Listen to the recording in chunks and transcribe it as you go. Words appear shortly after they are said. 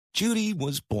Judy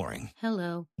was boring.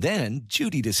 Hello. Then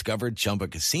Judy discovered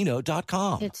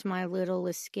ChumbaCasino.com. It's my little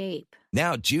escape.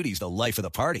 Now Judy's the life of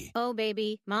the party. Oh,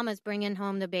 baby, mama's bringing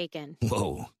home the bacon.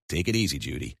 Whoa, take it easy,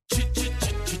 Judy.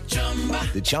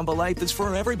 The Chumba life is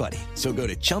for everybody. So go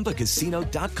to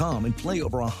ChumbaCasino.com and play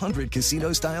over 100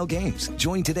 casino-style games.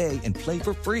 Join today and play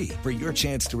for free for your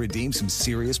chance to redeem some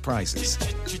serious prizes.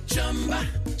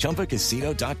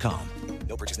 ChumbaCasino.com.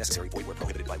 No purchase necessary. Void where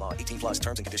prohibited by law. 18 plus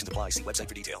terms and conditions apply. See website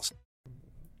for details.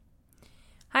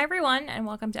 Hi, everyone, and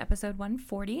welcome to episode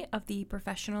 140 of the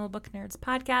Professional Book Nerds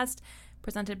podcast,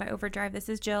 presented by Overdrive. This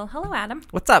is Jill. Hello, Adam.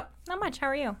 What's up? Not much. How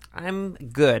are you? I'm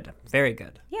good. Very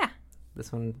good. Yeah.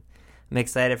 This one, I'm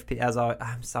excited for, as always.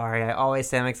 I'm sorry. I always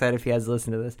say I'm excited if he has to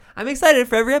listen to this. I'm excited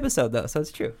for every episode, though, so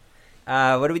it's true.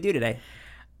 What do we do today?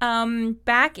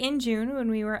 Back in June, when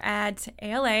we were at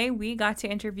ALA, we got to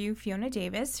interview Fiona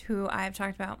Davis, who I've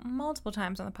talked about multiple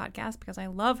times on the podcast because I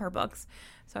love her books.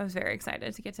 So I was very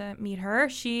excited to get to meet her.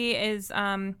 She is,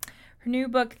 her new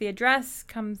book, The Address,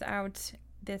 comes out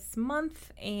this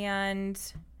month, and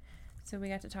so we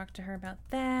got to talk to her about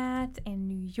that, and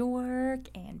New York,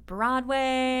 and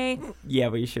Broadway. Yeah,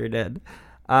 we sure did.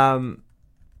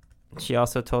 She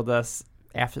also told us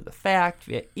after the fact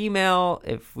via email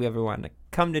if we ever wanted to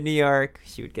come to New York,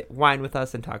 she would get wine with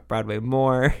us and talk Broadway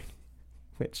more,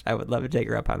 which I would love to take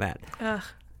her up on that. Ugh,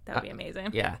 that would be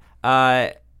amazing. Yeah.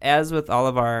 As with all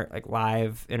of our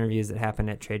live interviews that happen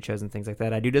at trade shows and things like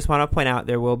that, I do just want to point out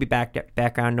there will be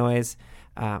background noise.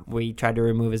 We try to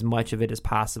remove as much of it as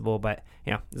possible, but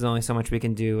there's only so much we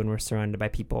can do when we're surrounded by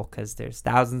people because there's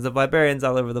thousands of librarians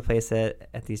all over the place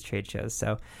at these trade shows.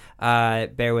 So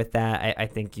bear with that. I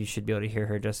think you should be able to hear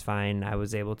her just fine. I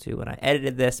was able to when I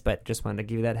edited this, but just wanted to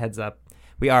give you that heads up.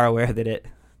 We are aware that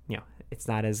it's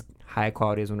not as high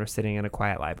quality as when we're sitting in a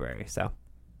quiet library. So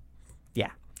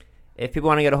yeah. If people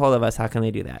want to get a hold of us, how can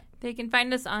they do that? They can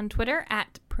find us on Twitter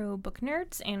at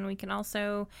ProBookNerds, and we can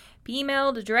also be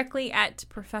emailed directly at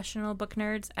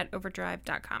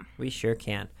professionalbooknerds@overdrive.com. We sure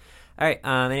can. All right.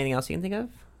 Anything else you can think of?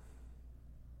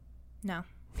 No.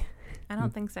 I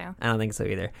don't think so. I don't think so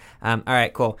either. All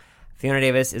right, cool. Fiona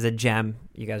Davis is a gem.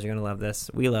 You guys are going to love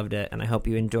this. We loved it, and I hope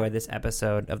you enjoyed this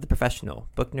episode of the Professional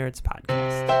Book Nerds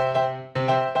podcast.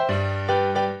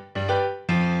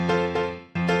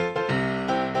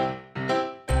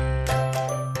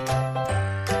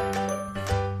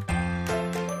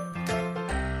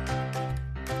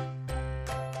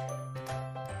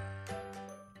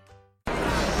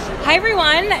 Hi,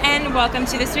 everyone, and welcome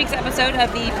to this week's episode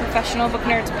of the Professional Book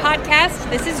Nerds podcast.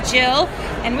 This is Jill,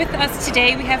 and with us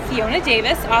today we have Fiona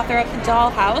Davis, author of The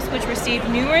Dollhouse, which received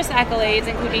numerous accolades,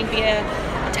 including via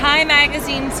Time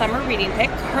Magazine Summer Reading Pick.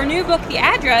 Her new book, The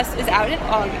Address, is out in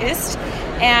August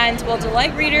and will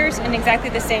delight readers in exactly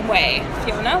the same way.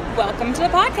 Fiona, welcome to the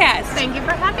podcast. Thank you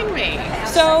for having me.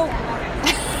 So,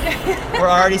 we're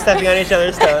already stepping on each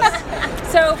other's toes.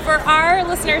 So for our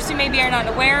listeners who maybe are not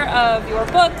aware of your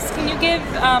books, can you give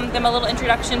them a little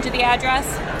introduction to The Address?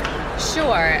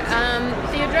 Sure.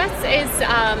 The Address is,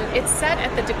 it's set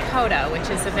at the Dakota, which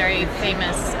is a very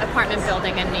famous apartment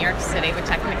building in New York City, which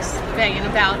I can explain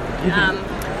about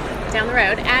down the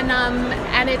road.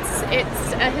 And it's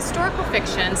a historical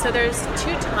fiction, so there's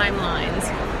two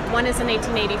timelines. One is in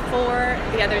 1884,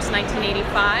 the other is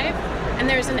 1985, and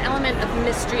there's an element of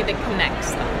mystery that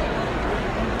connects them.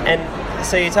 And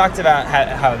so you talked about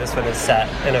how this one is set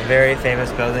in a very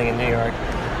famous building in New York.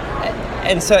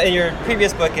 And so your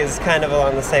previous book is kind of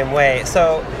along the same way.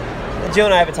 So Jill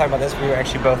and I have been talking about this. We were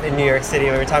actually both in New York City.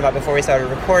 We were talking about before we started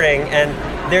recording. And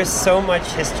there's so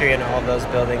much history in all of those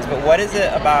buildings. But what is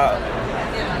it about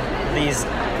these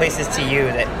places to you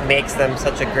that makes them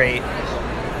such a great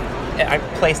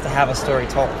place to have a story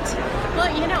told? Well,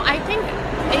 I think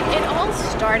it all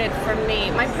started for me.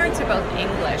 My parents are both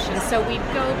English, and so we'd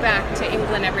go back to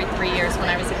England every 3 years when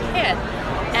I was a kid.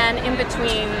 And in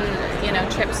between,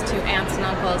 trips to aunts and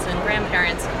uncles and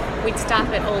grandparents, we'd stop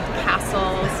at old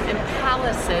castles and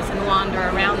palaces and wander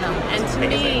around them. And to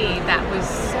me, that was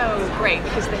so great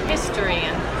because the history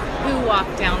and who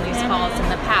walked down these halls in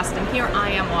the past, and here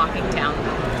I am walking down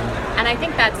them. And I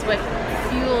think that's what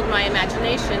fueled my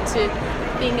imagination to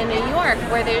being in New York,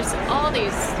 where there's all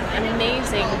these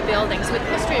amazing buildings with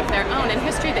history of their own and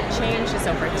history that changes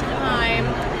over time.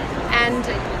 And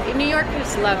New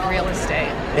Yorkers love real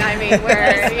estate. I mean,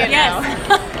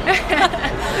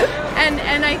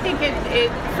 and I think it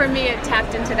for me, it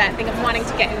tapped into that thing of wanting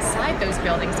to get inside those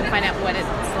buildings and find out what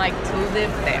it's like to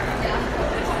live there.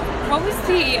 What was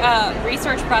the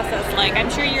research process like?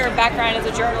 I'm sure your background as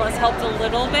a journalist helped a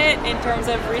little bit in terms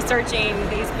of researching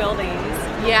these buildings.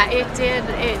 Yeah, it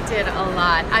did a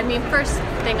lot. I mean, first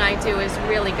thing I do is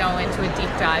really go into a deep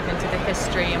dive into the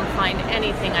history and find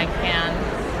anything I can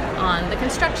on the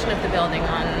construction of the building,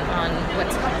 on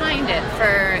what's behind it.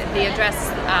 For the address,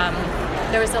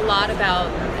 there was a lot about,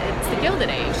 it's the Gilded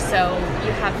Age, so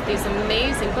you have these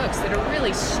amazing books that are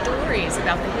really stories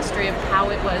about the history of how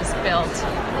it was built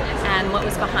and what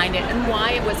was behind it and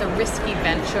why it was a risky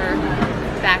venture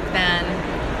back then.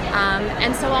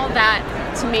 And so all that,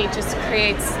 to me, just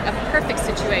creates a perfect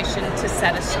situation to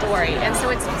set a story. And so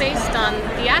it's based on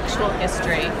the actual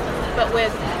history, but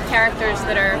with characters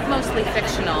that are mostly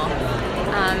fictional,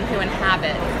 who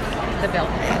inhabit the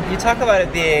building. You talk about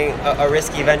it being a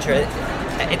risky venture.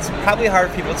 It's probably hard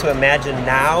for people to imagine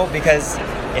now, because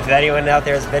if anyone out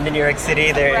there has been to New York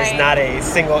City, there is not a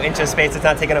single inch of space that's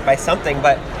not taken up by something.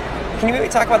 But can you maybe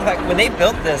talk about the fact when they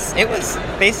built this, it was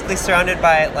basically surrounded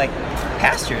by like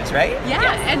pastures, right?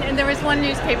 Yeah, and there was one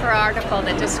newspaper article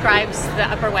that describes the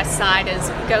Upper West Side as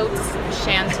goats,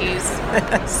 shanties,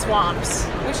 swamps.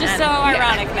 Which is so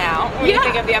ironic now when you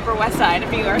think of the Upper West Side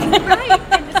of New York. Right.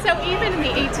 And so even in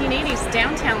the 1880s,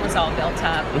 downtown was all built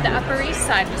up. The Upper East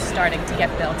Side was starting to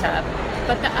get built up.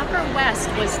 But the Upper West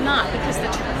was not, because the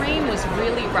terrain was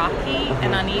really rocky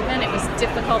and uneven. It was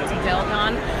difficult to build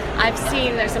on.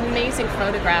 There's amazing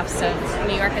photographs of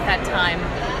New York at that time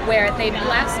where they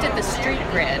blasted the street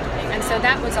grid, and so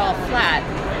that was all flat.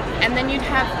 And then you'd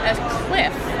have a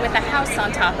cliff with a house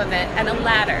on top of it and a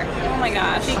ladder. Oh my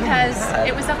gosh. Because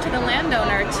it was up to the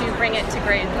landowner to bring it to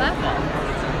grade level.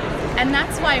 And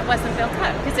that's why it wasn't built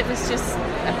up, because it was just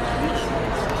a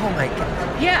Oh my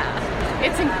God. Yeah,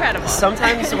 it's incredible.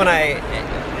 Sometimes when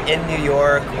in New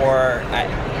York or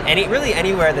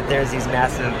anywhere that there's these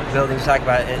massive buildings, you talk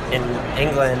about in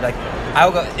England, like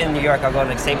I'll go in New York, I'll go to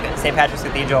like St. Patrick's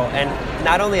Cathedral, and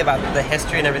not only about the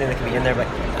history and everything that can be in there, but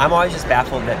I'm always just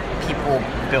baffled that people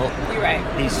built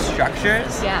these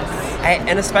structures. Yes.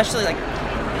 And especially like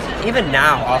even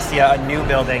now, I'll see a new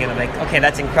building and I'm like, okay,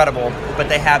 that's incredible, but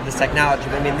they have this technology.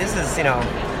 I mean, this is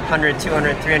 100,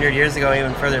 200, 300 years ago,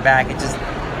 even further back.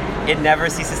 It never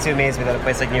ceases to amaze me that a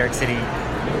place like New York City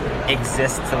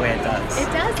exists the way it does. It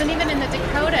does, and even in the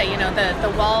Dakota, the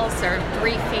walls are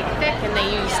 3 feet thick, and they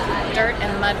use dirt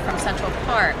and mud from Central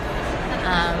Park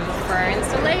for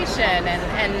insulation,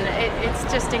 and it's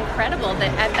just incredible that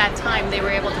at that time they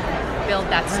were able to build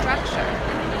that structure.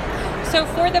 So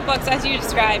for the books, as you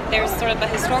described, there's sort of the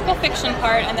historical fiction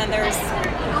part, and then there's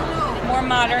more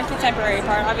modern, contemporary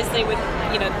part. Obviously, with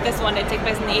this one, it takes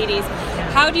place in the 80s.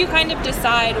 How do you kind of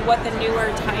decide what the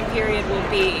newer time period will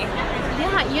be?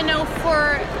 Yeah,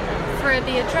 for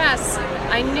the address,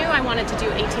 I knew I wanted to do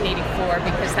 1884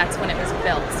 because that's when it was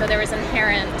built. So there was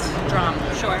inherent drama.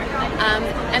 Sure.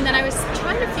 And then I was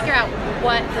trying to figure out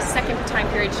what the second time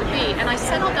period should be, and I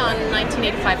settled on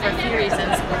 1985 for a few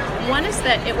reasons. One is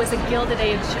that it was a Gilded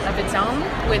Age of its own,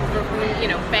 with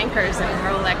bankers and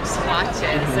Rolex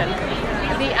watches, and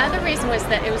the other reason was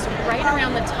that it was right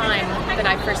around the time that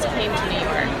I first came to New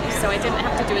York, so I didn't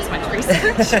have to do as much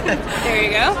research. There you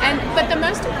go. But the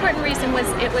most important reason was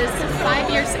it was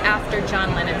 5 years after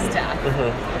John Lennon's death,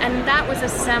 and that was a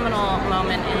seminal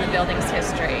moment in the building's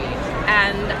history.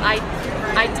 And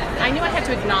I knew I had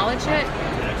to acknowledge it,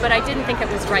 but I didn't think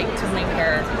it was right to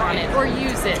linger on it or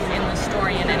use it in the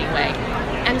story in any way.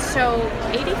 And so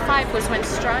 85 was when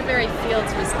Strawberry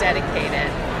Fields was dedicated,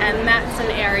 and that's an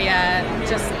area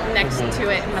just next to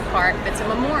it in the park that's a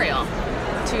memorial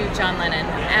to John Lennon.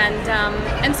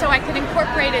 And so I could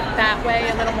incorporate it that way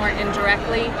a little more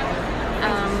indirectly,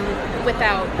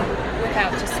 without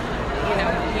just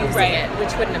using it,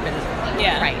 which wouldn't have been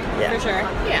right. For sure.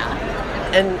 Yeah.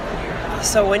 And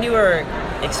so when you were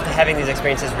having these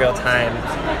experiences real time,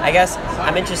 I guess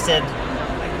I'm interested,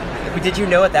 did you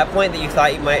know at that point that you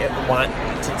thought you might want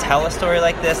to tell a story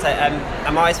like this?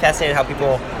 I'm always fascinated how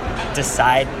people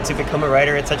decide to become a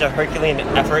writer. It's such a Herculean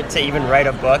effort to even write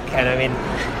a book,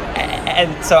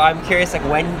 and so I'm curious, like,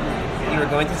 when you were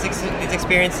going through these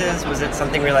experiences, was it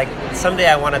something where you're like, someday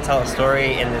I want to tell a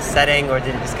story in this setting, or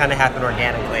did it just kind of happen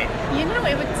organically?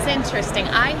 It's interesting.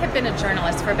 I have been a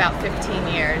journalist for about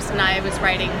 15 years, and I was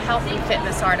writing health and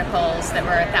fitness articles that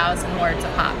were 1,000 words a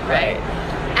pop, right?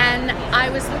 And I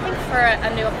was looking for a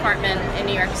new apartment in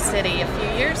New York City a few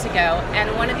years ago,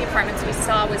 and one of the apartments we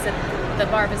saw was at the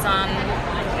Barbizon.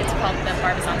 It's called the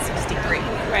Barbizon 63.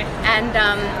 Right. And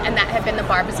that had been the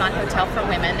Barbizon Hotel for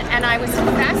women. And I was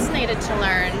fascinated to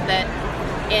learn that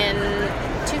in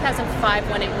 2005,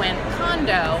 when it went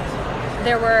condo,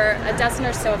 there were a dozen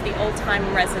or so of the old-time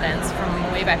residents from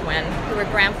way back when who were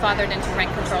grandfathered into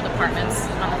rent-controlled apartments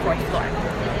on the 4th floor.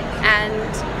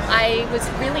 And I was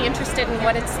really interested in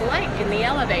what it's like in the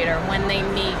elevator when they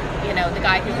meet, the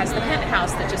guy who has the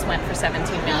penthouse that just went for $17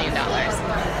 million.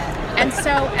 And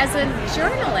so as a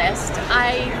journalist,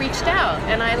 I reached out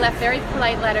and I left very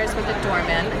polite letters with the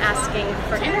doorman asking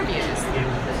for interviews.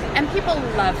 And people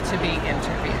love to be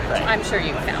interviewed. Right. I'm sure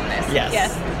you found this.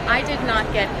 Yes. I did not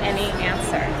get any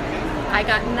answer. I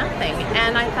got nothing.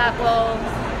 And I thought, well,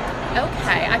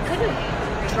 okay, I couldn't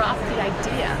drop the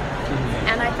idea.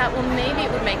 And I thought, well, maybe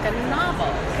it would make a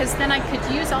novel, because then I could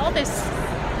use all this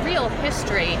real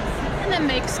history and then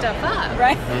make stuff up,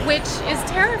 Right. Which is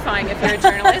terrifying if you're a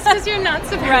journalist, because you're not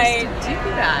supposed to do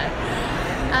that.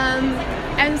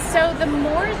 And so the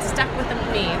more it stuck with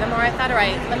me, the more I thought, all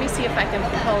right, let me see if I can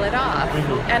pull it off.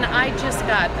 And I just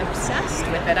got obsessed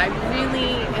with it. I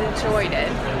really enjoyed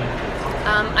it.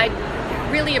 I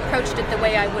really approached it the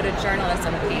way I would a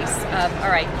journalism piece of, all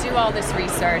right, do all this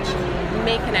research,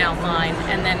 make an outline,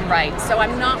 and then write. So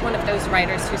I'm not one of those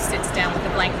writers who sits down with a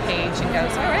blank page and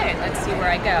goes, all right, let's see where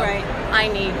I go. Right. I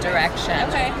need direction.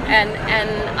 Okay. And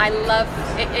I love,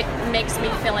 it makes me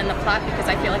fill in the plot because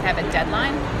I feel like I have a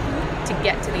deadline to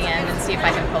get to the end and see if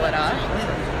I can pull it off.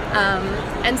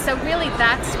 And so really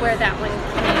that's where that one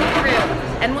came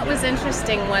through. And what was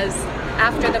interesting was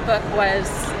after the book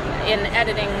was in the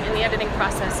editing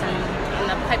process and in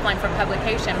the pipeline for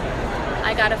publication,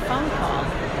 I got a phone call,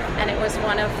 and it was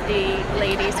one of the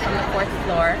ladies from the 4th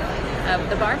floor of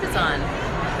the Barbizon,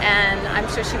 and I'm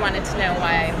sure she wanted to know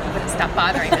why I wouldn't stop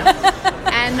bothering them.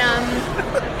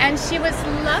 And she was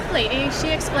lovely. She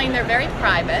explained they're very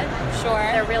private. Sure.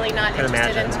 They're really not Can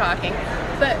interested in imagine. talking.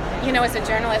 But as a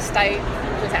journalist, I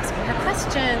was asking her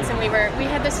questions, and we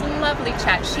had this lovely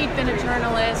chat. She'd been a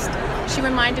journalist. She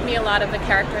reminded me a lot of the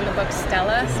character in the book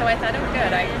Stella, so I thought, oh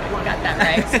good, I got that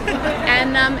right.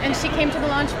 And she came to the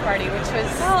launch party, which was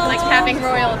like having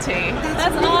royalty.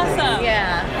 That's awesome.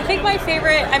 Yeah. I think my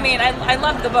favorite, I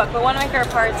loved the book, but one of my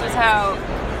favorite parts was how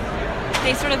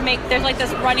they sort of there's like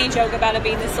this running joke about it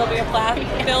being the Sylvia Plath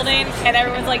building, and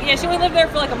everyone's like, yeah, she only lived there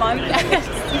for like a month. Yes,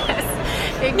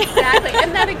 exactly.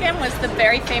 And that again was the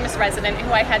very famous resident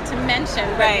who I had to mention,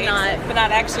 but not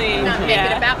actually make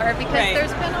it about her, because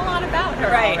there's been a lot about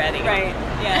her already. Right.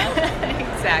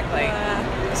 Yeah. Exactly.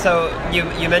 So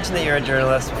you mentioned that you're a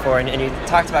journalist before, and you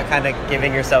talked about kind of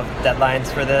giving yourself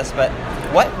deadlines for this, but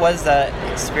what was the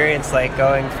experience like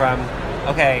going from,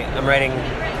 okay, I'm writing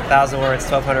 1,000 words,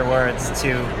 1,200 words,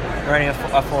 to writing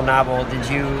a full novel?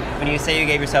 When you say you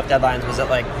gave yourself deadlines, was it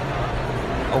like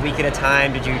a week at a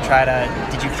time? Did you try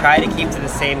to keep to the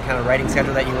same kind of writing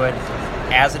schedule that you would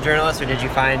as a journalist, or did you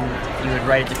find you would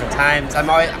write at different times?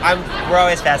 We're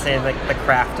always fascinated like the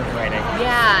craft of writing.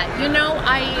 Yeah,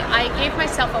 I gave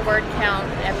myself a word count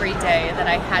every day that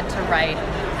I had to write,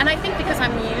 and I think because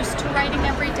I'm used to writing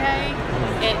every day,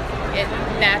 it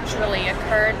naturally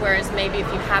occurred. Whereas maybe if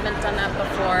you haven't done that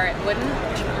before, it wouldn't.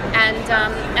 And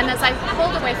as I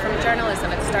pulled away from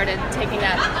journalism, it started taking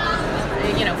that,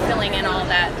 filling in all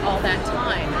that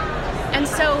time, and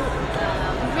so.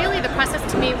 Really, the process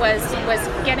to me was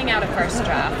getting out a first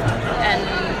draft and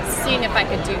seeing if I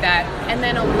could do that, and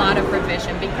then a lot of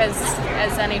revision, because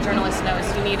as any journalist knows,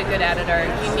 you need a good editor,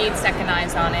 you need second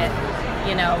eyes on it.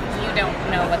 You don't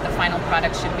know what the final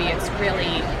product should be. It's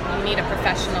really, you need a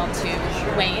professional to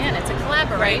weigh in. It's a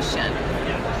collaboration.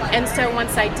 And so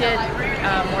once I did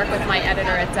work with my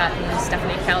editor at Dutton,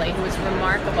 Stephanie Kelly, who was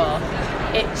remarkable,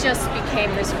 it just became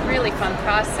this really fun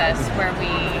process where we,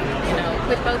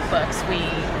 with both books,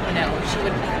 she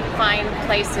would find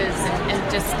places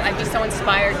and just, I'd be so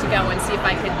inspired to go and see if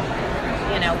I could,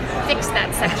 fix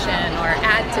that section or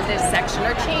add to this section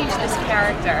or change this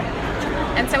character.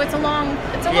 And so it's a long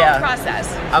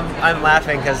process. I'm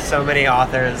laughing because so many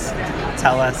authors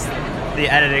tell us the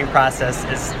editing process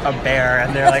is a bear,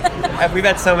 and they're like, we've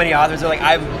had so many authors who are like,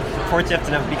 I'm fortunate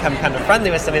enough to become kind of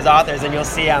friendly with some of these authors, and you'll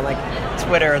see on like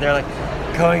Twitter, they're like,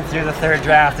 going through the third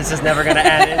draft, this is never going to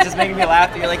end. It's just making me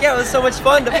laugh. You're like, yeah, it was so much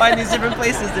fun to find these different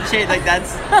places to change. Like,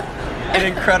 that's an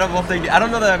incredible thing. I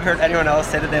don't know that I've heard anyone else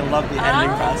say that they love the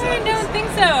editing process. I don't think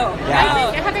so.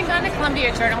 Yeah. Having gone to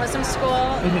Columbia Journalism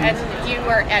School, and you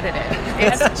were edited.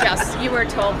 It's just, you were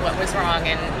told what was wrong,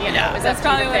 and it was that's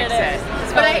up to you probably to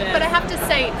fix what it it. is. But I have to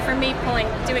say, for me,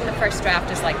 doing the first draft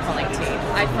is like pulling teeth.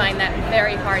 I find that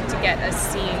very hard to get a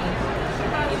scene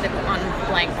on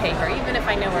blank paper, even if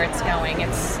I know where it's going.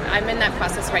 I'm in that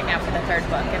process right now for the third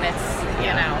book, and it's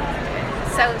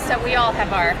so we all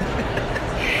have our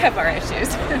have our issues.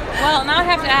 Well, now I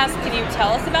have to ask, can you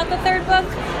tell us about the third book?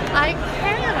 I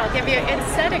can. I'll give you. It's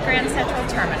set at Grand Central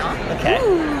Terminal. Okay.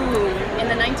 Ooh. In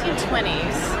the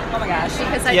 1920s. Oh my gosh.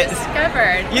 Because I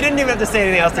discovered. You didn't even have to say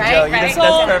anything else to Jill. You just, Right.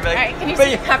 that's perfect. Right. Can you But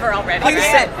see the cover already?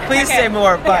 Please say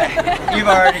more, but you've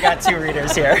already got 2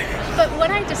 readers here. But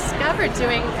what I discovered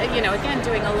doing,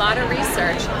 doing a lot of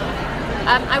research,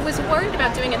 I was worried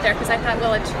about doing it there because I thought,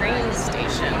 well, a train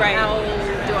station. Right. How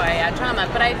do I add drama?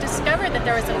 But I discovered that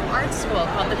there was an art school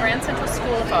called the Grand Central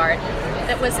School of Art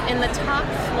that was in the top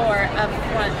floor of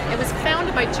one. It was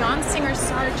founded by John Singer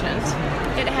Sargent.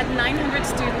 It had 900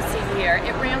 students a year.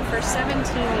 It ran for 17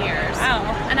 years. Wow.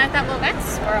 And I thought, well,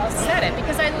 that's where I'll set it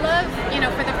because I love,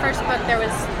 for the first book there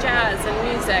was jazz and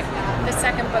music. The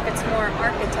second book it's more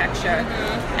architecture.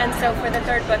 And so for the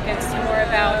third book it's more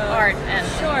about art and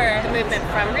the movement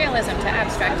from realism to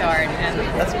abstract art. And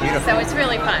That's beautiful. So it's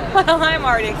really fun. Well, I'm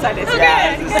already excited.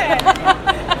 Yeah.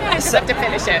 I just have to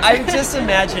finish it. I'm just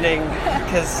imagining,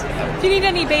 because If you need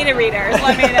any beta readers,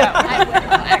 let me know. I will,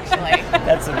 actually.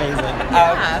 that's amazing.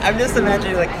 Yeah. I'm just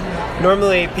imagining, like,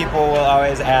 normally people will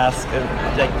always ask,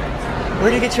 like, where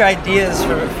do you get your ideas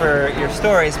for your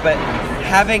stories? But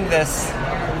having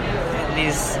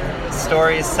these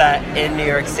stories set in New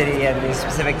York City and these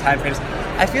specific time frames,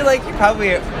 I feel like you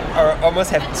probably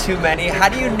almost have too many. How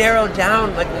do you narrow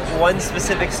down like one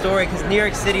specific story? Because New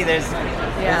York City, there's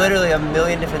literally a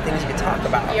million different things you could talk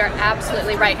about. You're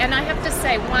absolutely right. And I have to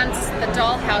say, once the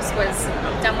Dollhouse was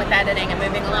done with editing and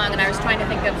moving along, and I was trying to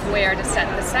think of where to set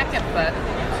the second book,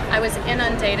 I was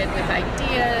inundated with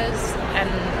ideas and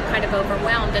kind of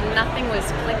overwhelmed, and nothing was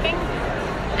clicking.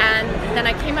 And then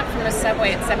I came up from the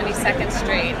subway at 72nd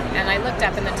Street, and I looked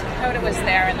up, and the Dakota was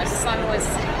there, and the sun was,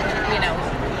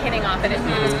 hitting off, and it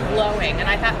was glowing. And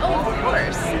I thought, oh, of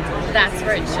course, that's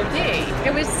where it should be.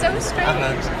 It was so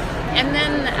strange. And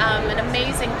then an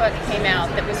amazing book came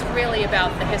out that was really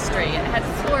about the history. It had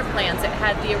floor plans. It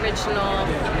had the original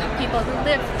people who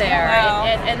lived there. Wow.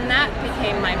 And that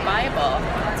became my Bible.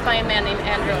 It's by a man named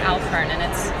Andrew Alpern, and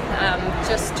it's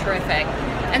just terrific.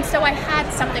 And so I had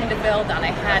something to build on.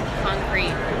 I had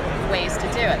concrete ways to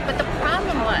do it. But the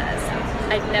problem was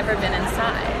I'd never been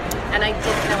inside. And I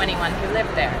didn't know anyone who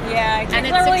lived there. Yeah, and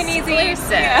it's really an easy.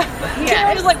 Yeah.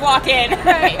 Yeah. Just like walk in.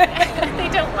 Right.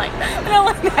 They don't like that. I don't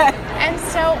like that. And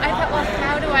so I thought, well,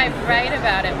 how do I write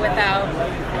about it without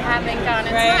having gone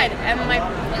inside? Right. And my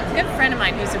good friend of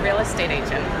mine who's a real estate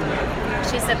agent,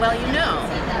 she said, well,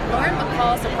 Lauren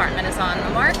McCall's apartment is on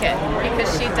the market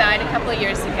because she died a couple of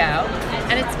years ago,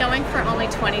 and it's going for only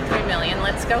 $23 million.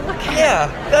 Let's go look at it. Yeah,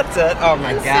 that's it. Oh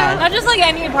my God. Not just like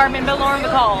any apartment, but Lauren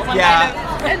McCall's.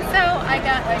 And so I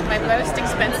got like my most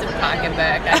expensive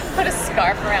pocketbook. I put a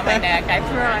scarf around my neck. I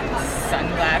threw on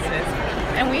sunglasses,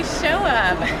 and we show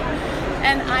up.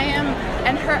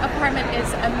 And her apartment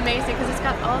is amazing because it's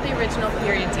got all the original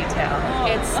period detail.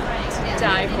 It's to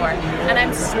die for. And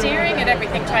I'm staring at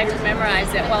everything, trying to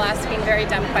memorize it while asking very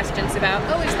dumb questions about,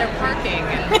 is there parking?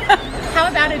 And how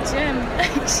about a gym?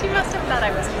 She must have thought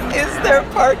I was. Is there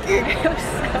parking? It was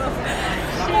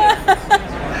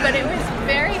but it was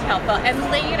very helpful. And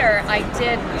later I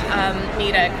did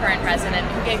meet a current resident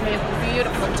who gave me a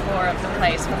beautiful tour of the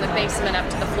place from the basement up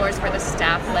to the floors where the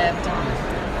staff lived.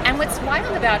 And what's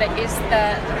wild about it is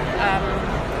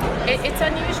it's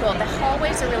unusual. The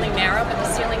hallways are really narrow, but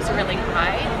the ceilings are really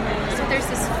high. So there's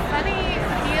this funny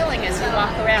feeling as you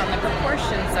walk around. The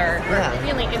proportions are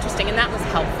really interesting, and that was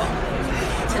helpful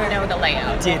to know the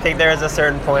layout. Do you think there is a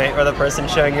certain point where the person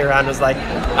showing you around was like,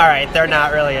 all right, they're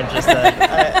not really interested?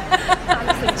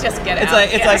 Honestly, just get It's out.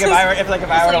 like if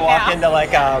I were to walk into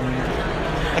like a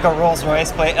Rolls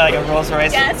Royce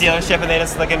dealership and they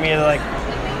just look at me and they're like,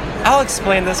 I'll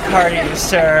explain this car to you,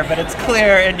 sir, but it's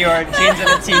clear in your jeans and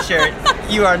a t-shirt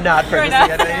you are not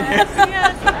purchasing anything.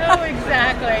 Yes. Oh,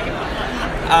 exactly.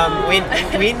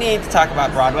 We need to talk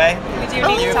about Broadway. We do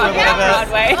need to talk about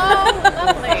Broadway. Oh,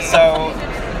 lovely. So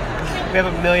we have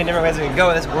a million different ways we can go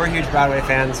with this. We're huge Broadway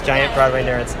fans, giant Broadway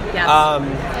nerds.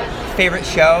 Yes. Favorite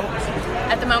show?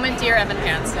 At the moment, Dear Evan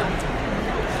Hansen.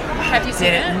 Have you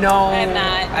seen it? No. I have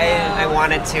not. I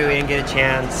wanted to and get a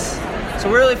chance. So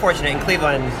we're really fortunate in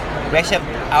Cleveland. We actually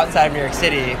have, outside of New York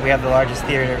City, we have the largest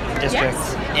theater district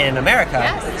in America.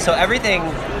 Yes. So everything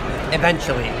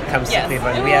eventually comes to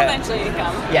Cleveland. It will eventually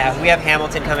come. Yeah, we have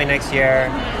Hamilton coming next year.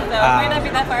 So it might not be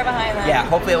that far behind then. Yeah,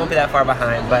 hopefully it won't be that far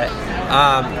behind. But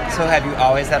so have you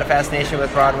always had a fascination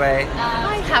with Broadway?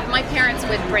 I have. My parents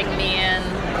would bring me in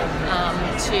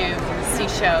to see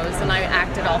shows, and I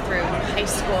acted all through high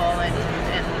school and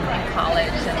college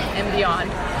and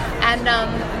beyond. And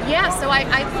so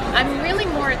I'm really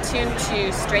more attuned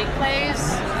to straight plays.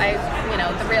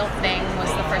 The Real Thing was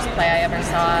the first play I ever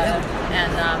saw,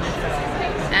 and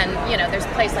there's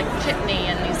plays like Jitney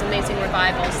and these amazing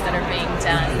revivals that are being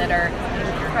done that are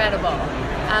incredible.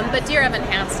 But Dear Evan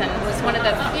Hansen was one of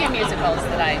the few musicals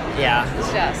that I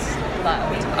just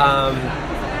loved.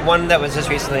 One that was just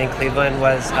recently in Cleveland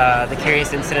was The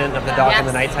Curious Incident of the Dog in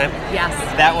the Nighttime. Yes.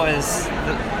 That was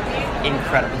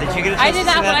incredible. Did you get a chance to see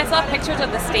that? But I saw pictures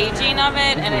of the staging of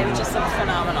it, and it just looked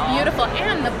phenomenal. Beautiful.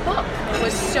 And the book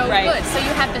was so good. So you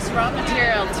had this raw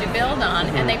material to build on,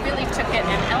 and they really took it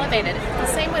and elevated it. The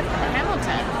same with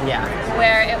Hamilton. Yeah.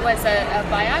 Where it was a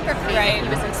biography that he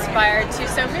was inspired to.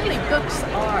 So really, books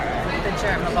are the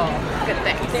germ of all good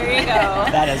things. There you go.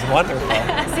 That is wonderful.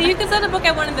 So you could set a book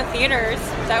at one of the theaters.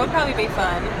 That would probably be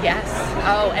fun. Yes.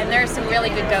 Oh, and there's some really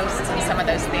good ghosts in some of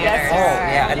those theaters. Oh,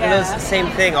 yeah. And those same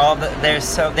thing.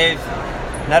 They've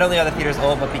not only are the theaters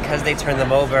old, but because they turn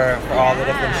them over for all the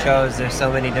different shows, there's so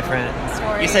many different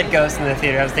stories. You said ghosts in the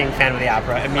theater. I was thinking Phantom of the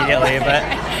Opera immediately, but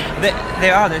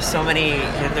there's so many.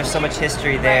 There's so much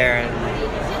history there, and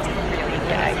Really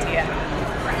good idea.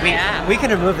 we can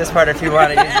remove this part if you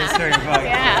want to use this for your book.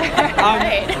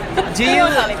 Right. Do you?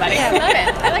 I love it.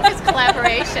 I like this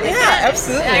collaboration. Yeah,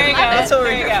 absolutely. There you go. That's what we're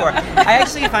There you here go. for. I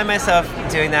actually find myself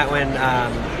doing that when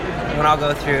I'll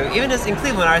go through, even just in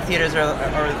Cleveland, our theaters are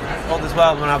old as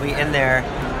well. When I'll be in there,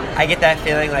 I get that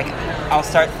feeling like I'll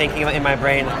start thinking in my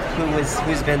brain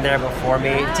who's been there before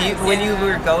me. When you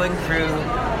were going through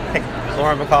like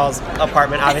Laura McCall's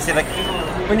apartment, obviously, like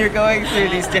when you're going through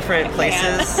these different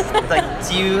places, like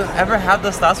do you ever have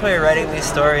those thoughts while you're writing these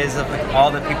stories of like all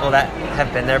the people that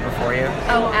have been there before you?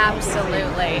 Oh,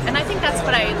 absolutely. And I think that's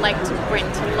what I like to bring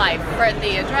to life for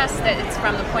the address, that it's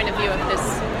from the point of view of this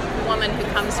woman who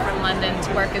comes from London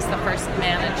to work as the first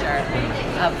manager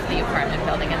of the apartment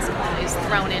building and is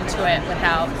thrown into it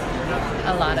without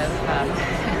a lot of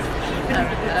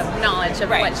knowledge of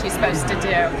what she's supposed to do.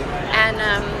 And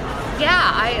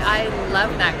I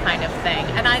love that kind of thing.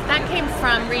 And that came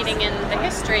from reading in the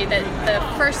history that the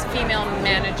first female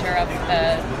manager of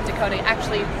the Dakota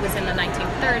actually was in the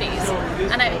 1930s.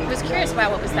 And I was curious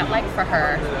about what was that like for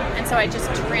her. And so I just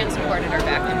transported her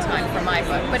back in time for my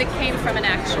book. But it came from an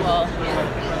actual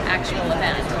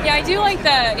event. Yeah, I do like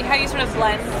how you sort of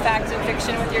blend fact and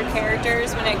fiction with your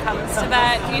characters when it comes to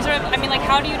that. Can you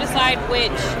how do you decide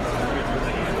which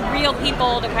real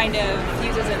people to kind of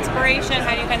use as inspiration?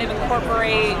 How do you kind of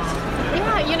incorporate?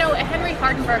 Yeah, Henry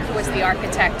Hardenberg, who was the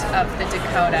architect of the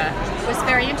Dakota, was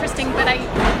very interesting, but I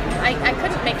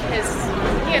couldn't make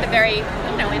he had a very,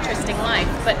 interesting life,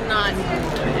 but not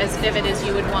as vivid as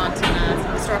you would want in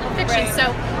a historical fiction. Right.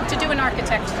 So to do an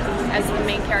architect as the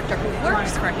main character who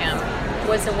works for him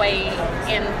was a way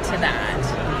into that.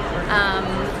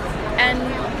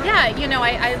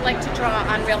 I like to draw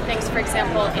on real things. For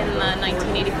example, in the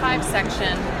 1985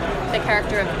 section, the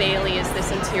character of Bailey is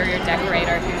this interior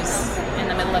decorator who's in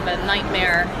the middle of a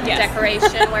nightmare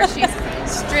decoration where she's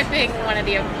stripping one of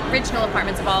the original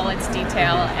apartments of all its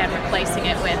detail and replacing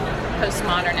it with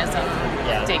postmodernism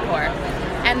decor.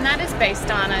 And that is based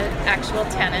on an actual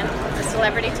tenant, a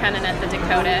celebrity tenant at the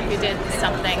Dakota who did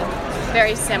something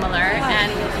very similar,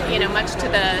 and much to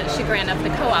the chagrin of the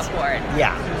co-op board.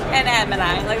 Yeah. And Adam and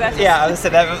I, like that. Yeah, I was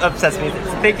saying that upsets me.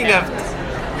 Thinking of,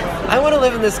 I want to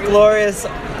live in this glorious,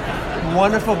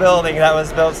 wonderful building that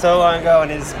was built so long ago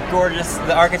and is gorgeous.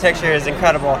 The architecture is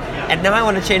incredible, and now I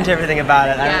want to change everything about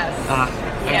it.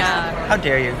 Yes. How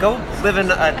dare you? Go live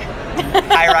in a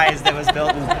high-rise that was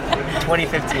built in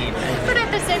 2015. But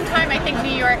at the same time, I think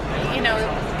New York,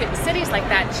 cities like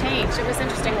that change. It was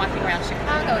interesting walking around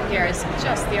Chicago here. Is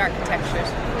just the architecture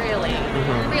is really,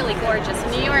 really gorgeous.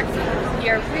 In New York,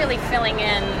 you're really filling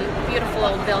in beautiful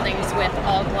old buildings with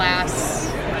all glass.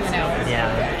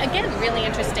 Again, really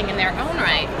interesting in their own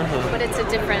right, but it's a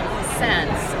different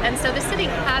sense. And so the city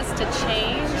has to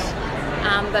change.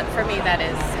 But for me,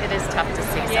 it is tough to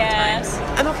see sometimes.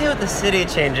 I'm okay with the city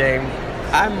changing.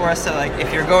 I'm more so like,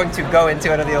 if you're going to go into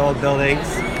one of the old buildings,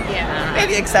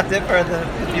 maybe accept it for the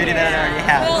beauty that it already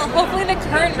has. Well, hopefully the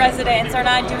current residents are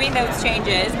not doing those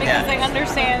changes because they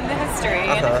understand the history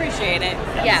and appreciate it.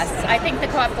 Yes, I think the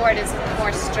co-op board is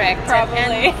more strict.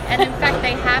 Probably. And in fact,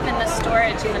 they have in the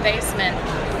storage in the basement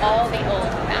all the old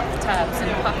bathtubs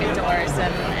and pocket doors,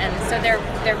 and so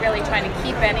they're really trying to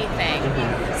keep anything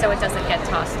so it doesn't get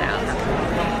tossed out.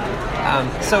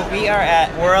 So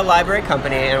we're a library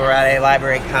company and we're at a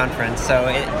library conference, so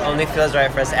it only feels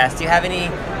right for us to ask, do you have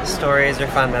any stories or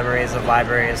fun memories of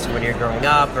libraries when you're growing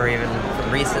up or even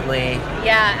recently?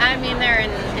 Yeah, I mean, they're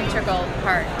in integral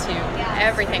part to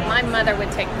everything. My mother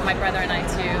would take my brother and I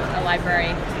to a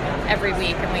library every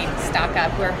week, and we'd stock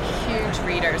up. We're huge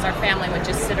readers. Our family would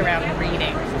just sit around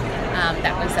reading.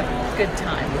 That was a good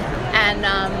time. And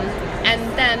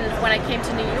then when I came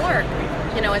to New York,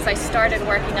 as I started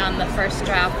working on the first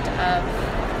draft of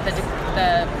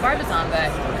the Barbizon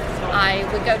book, I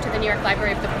would go to the New York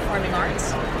Library of the Performing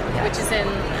Arts, which is in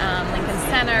Lincoln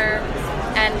Center,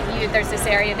 and there's this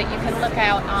area that you can look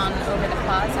out on over the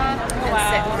plaza and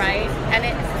sit and write. And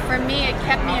for me, it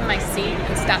kept me in my seat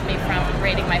and stopped me from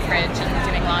raiding my fridge and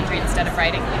doing laundry instead of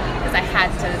writing, because I had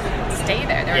to stay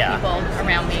there. There were people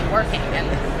around me working, and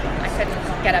I couldn't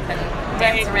get up and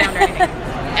dance around or anything.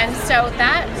 And so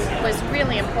that was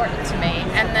really important to me.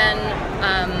 And then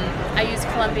I used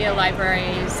Columbia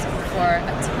Libraries for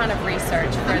a ton of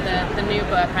research for the new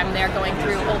book. I'm there going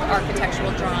through old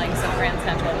architectural drawings of Grand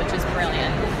Central, which is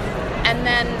brilliant. And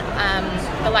then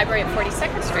the library at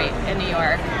 42nd Street in New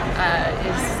York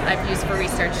I've used for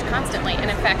research constantly, and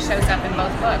in fact shows up in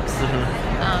both books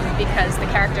because the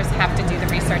characters have to do the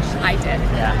research I did.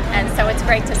 Yeah. And so it's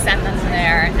great to send them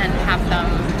there and have them,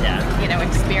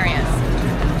 experience.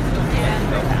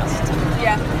 Go past.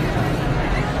 Yeah.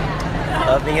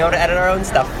 Love being able to edit our own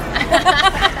stuff. Go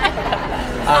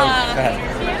ahead.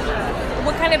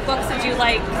 What kind of books did you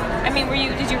like? I mean,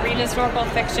 did you read historical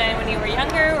fiction when you were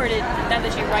younger, or now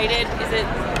that you write it, is it?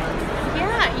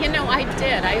 Yeah, I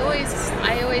did. I always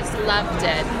loved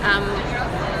it.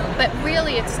 But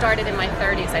really, it started in my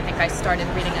 30s. I think I started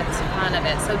reading a ton of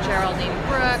it. So Geraldine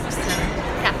Brooks and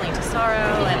Kathleen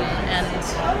Tesoro, and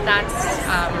that's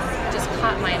just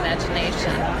caught my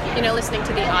imagination. Listening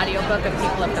to the audiobook of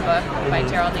People of the Book by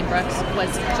Geraldine Brooks was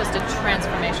just a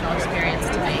transformational experience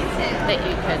to me, that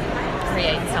you could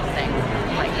create something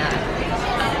like that.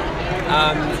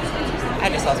 I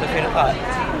just lost my train of thought.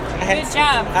 Good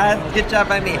job. Good job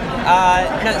by me.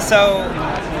 So,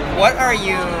 what are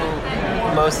you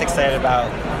most excited about,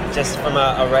 just from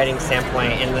a writing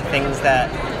standpoint, in the things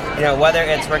that, whether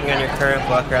it's working on your current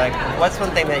book, or like, what's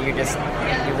one thing that you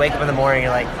wake up in the morning,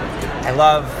 you're like, I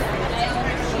love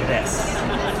this?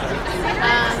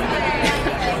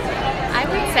 I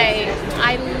would say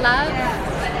I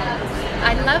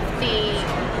love the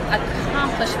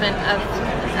accomplishment of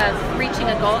reaching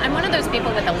a goal. I'm one of those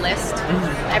people with a list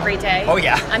every day. Oh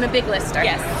yeah. I'm a big lister.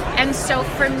 Yes. And so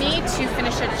for me to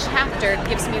finish a chapter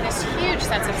gives me this huge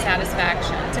sense of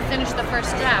satisfaction. To finish the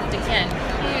first draft, again,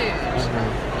 huge.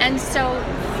 And so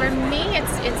for me,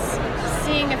 it's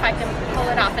seeing if I can pull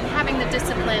it off and having the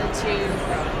discipline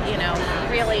to,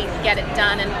 really get it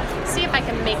done and see if I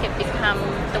can make it become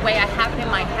the way I have it in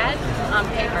my head on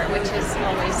paper, which is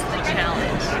always the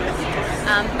challenge.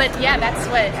 But yeah, that's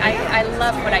what I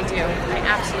love what I do. I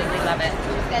absolutely love it.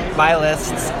 My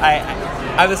lists,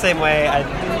 I'm the same way.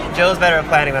 Jill's better at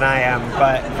planning than I am,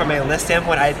 but from a list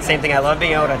standpoint, same thing. I love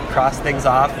being able to cross things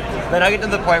off. Then I get to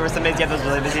the point where sometimes you have those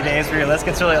really busy days where your list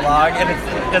gets really long, and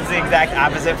it's the exact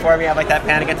opposite for me. I have like that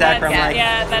panic attack where I'm like,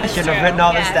 I shouldn't have written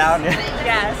all this down.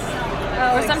 Yes.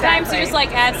 Or sometimes you just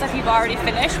add stuff you've already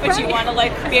finished, but you want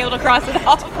to be able to cross it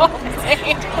off all the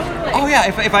same. Oh yeah,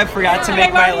 if I forgot to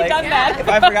make if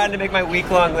I've forgotten to make my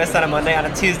week-long list on a Monday, on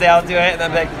a Tuesday I'll do it, and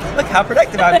I'm like, look how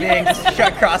productive I'm being,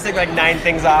 just crossing 9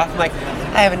 things off. I'm like,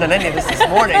 I haven't done any of this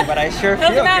morning, but I sure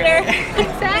feel matter. great.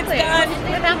 Exactly.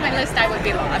 Without my list, I would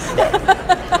be lost.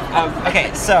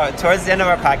 Okay, so towards the end of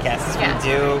our podcast, we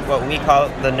do what we call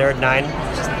the Nerd 9,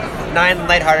 just 9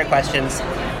 lighthearted questions.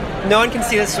 No one can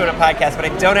see this on a podcast, but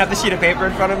I don't have the sheet of paper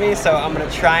in front of me, so I'm going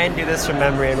to try and do this from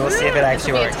memory, and we'll see if it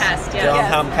actually works. This will be a test, yeah.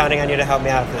 Jill, I'm counting on you to help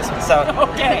me out with this one. So,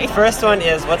 First one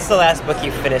is, what's the last book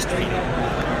you finished reading?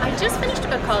 I just finished a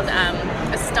book called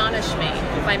Astonish Me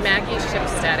by Maggie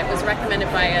Shipstead. It was recommended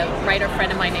by a writer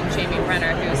friend of mine named Jamie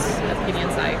Renner, whose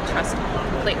opinions I trust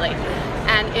completely.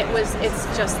 And it's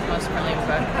just the most brilliant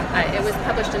book. It was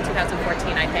published in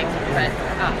 2014, I think, but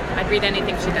I'd read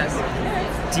anything she does.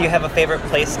 Do you have a favorite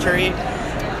place to read?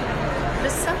 The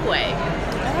subway.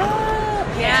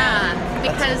 Yeah,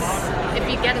 because if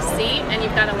you get a seat and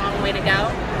you've got a long way to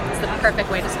go, it's the perfect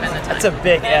way to spend the time. That's a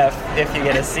big if you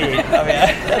get a seat. I mean,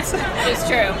 it's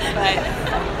true, but...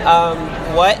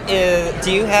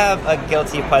 do you have a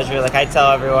guilty pleasure? Like I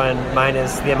tell everyone, mine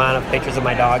is the amount of pictures of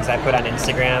my dogs I put on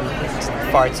Instagram. It's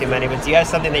far too many. But do you have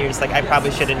something that you're just like, I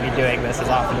probably shouldn't be doing this as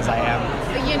often as I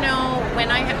am? When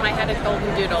I had a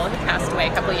golden doodle, he passed away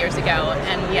a couple of years ago,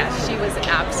 and she was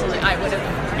absolutely, I would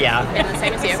have been the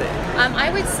same as you.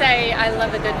 I would say I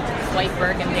love a good white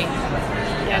burgundy.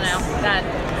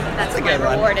 That's my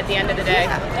reward at the end of the day.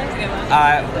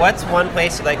 What's one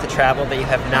place you'd like to travel that you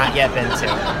have not yet been to?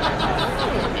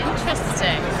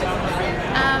 Interesting.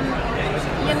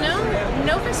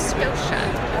 Nova Scotia.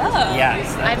 Oh.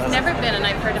 Yes. I've never been, and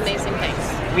I've heard amazing things.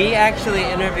 We actually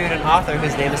interviewed an author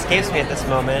whose name escapes me at this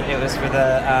moment. It was for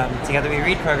the Together We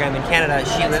Read program in Canada.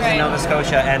 She lives in Nova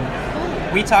Scotia, and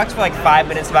we talked for like 5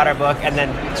 minutes about our book, and then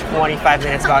 25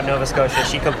 minutes about Nova Scotia.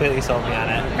 She completely sold me on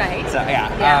it. Right. So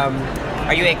yeah.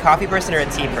 Are you a coffee person or a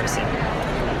tea person?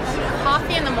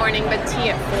 Coffee in the morning, but tea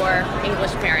at 4,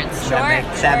 English parents.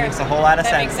 That makes a whole lot of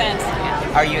That sense. makes sense.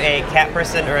 Yeah. Are you a cat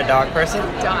person or a dog person?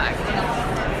 Dog.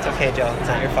 It's okay, Jill. It's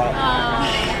not your fault.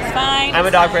 It's fine. I'm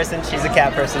a dog person. She's a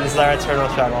cat person. This is our eternal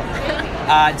struggle.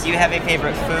 Do you have a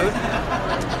favorite food?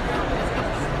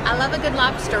 I love a good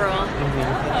lobster roll.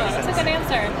 Oh, that's a good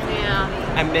answer.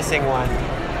 Yeah. I'm missing one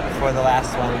for the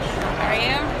last one. Are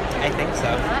you? I think so.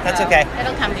 That's okay.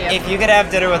 It'll come to you. If you could have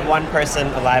dinner with one person,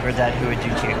 alive or dead, who would you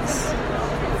choose?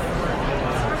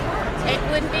 It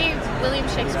would be William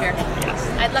Shakespeare. Yes.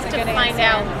 I'd love That's to a good find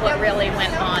answer. out what really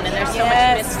went on, and there's so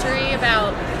Yes. much mystery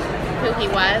about who he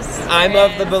was. I'm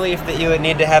of the belief that you would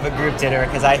need to have a group dinner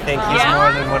because I think he's Yeah?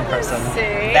 more than one person.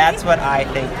 See? That's what I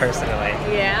think personally.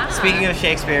 Yeah. Speaking of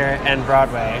Shakespeare and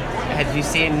Broadway, have you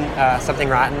seen Something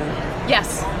Rotten?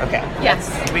 Yes. Okay. Yes.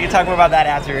 We can talk more about that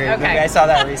after. Okay. Maybe I saw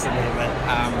that recently, but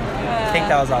I think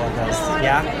that was all of those.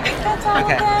 Yeah? That's all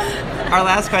Okay. of them. Our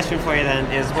last question for you then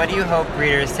is, what do you hope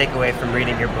readers take away from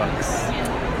reading your books?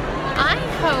 I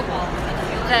hope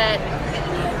that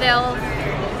they'll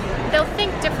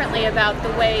think differently about the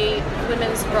way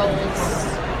women's roles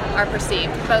are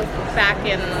perceived, both back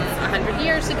in 100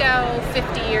 years ago,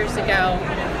 50 years ago,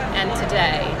 and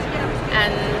today,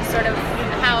 and sort of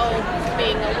how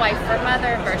being a wife or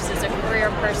mother versus a career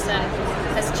person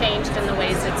has changed in the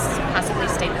ways it's possibly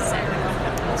stayed the same.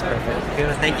 That's perfect.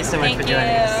 Fiona, thank you so much Thank for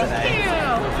joining us you. today.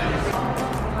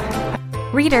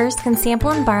 Readers can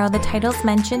sample and borrow the titles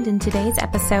mentioned in today's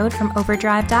episode from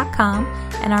Overdrive.com,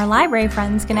 and our library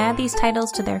friends can add these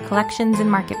titles to their collections in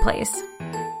Marketplace.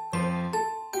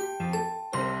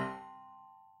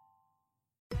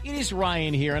 It is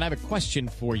Ryan here, and I have a question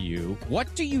for you.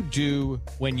 What do you do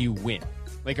when you win?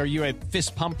 Like, are you a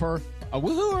fist pumper, a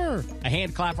woohooer, a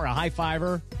hand clapper, a high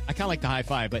fiver? I kind of like the high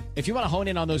five, but if you want to hone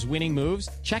in on those winning moves,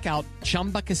 check out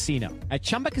Chumba Casino. At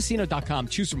ChumbaCasino.com,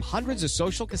 choose from hundreds of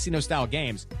social casino-style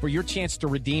games for your chance to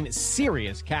redeem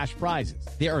serious cash prizes.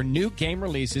 There are new game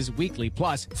releases weekly,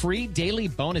 plus free daily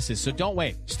bonuses, so don't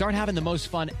wait. Start having the most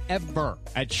fun ever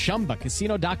at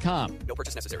ChumbaCasino.com. No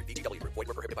purchase necessary. VGW Group. Void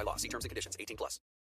where prohibited by law. See terms and conditions. 18+.